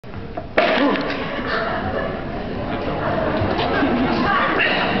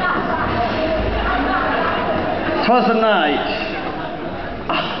'Twas the night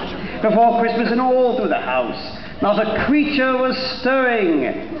before Christmas, and all through the house not a creature was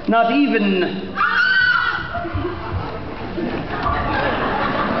stirring, not even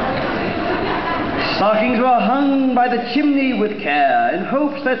stockings were hung by the chimney with care, in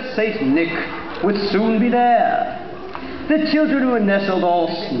hopes that Saint Nick would soon be there. The children were nestled all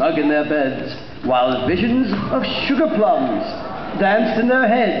snug in their beds, while visions of sugar plums danced in their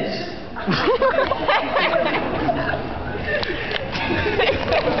heads.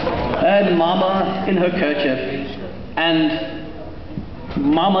 And Mama in her kerchief, and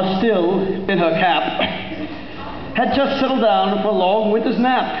Mama still in her cap, had just settled down for a long winter's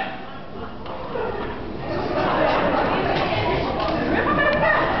nap.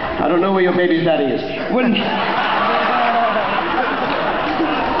 I don't know where your baby's daddy is. When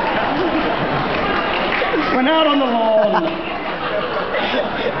out on the lawn,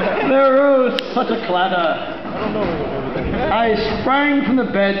 there arose such a clatter. I sprang from the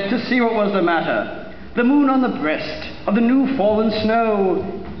bed to see what was the matter. The moon on the breast of the new fallen snow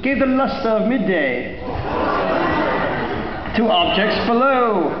gave the luster of midday to objects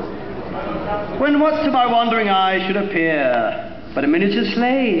below, when what to my wandering eye should appear but a miniature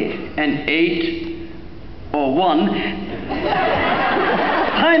sleigh, and 8 or 1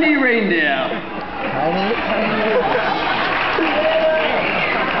 tiny reindeer.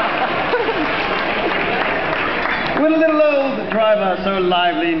 With a little old driver so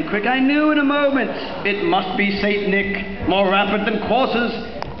lively and quick, I knew in a moment it must be Saint Nick. More rapid than coursers,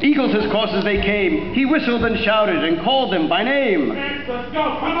 eagles his coursers they came. He whistled and shouted and called them by name. Let's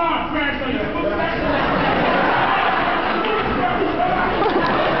go, come on, Francis.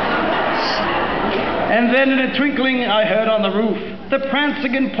 And then in a twinkling I heard on the roof the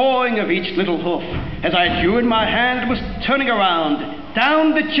prancing and pawing of each little hoof. As I drew in my hand and was turning around,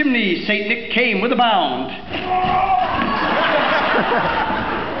 down the chimney Saint Nick came with a bound.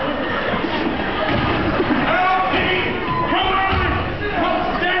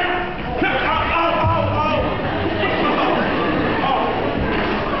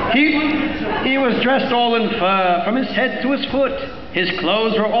 He was dressed all in fur, from his head to his foot. His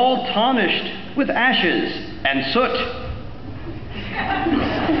clothes were all tarnished with ashes and soot.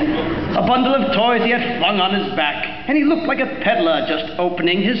 A bundle of toys he had flung on his back, and he looked like a peddler just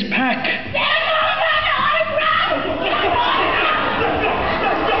opening his pack.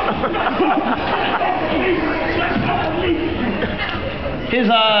 His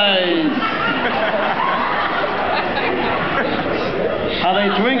eyes, how they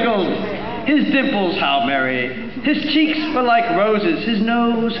twinkled, his dimples how merry, his cheeks were like roses, his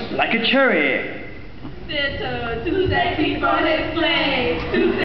nose like a cherry. Too sexy for his sleigh.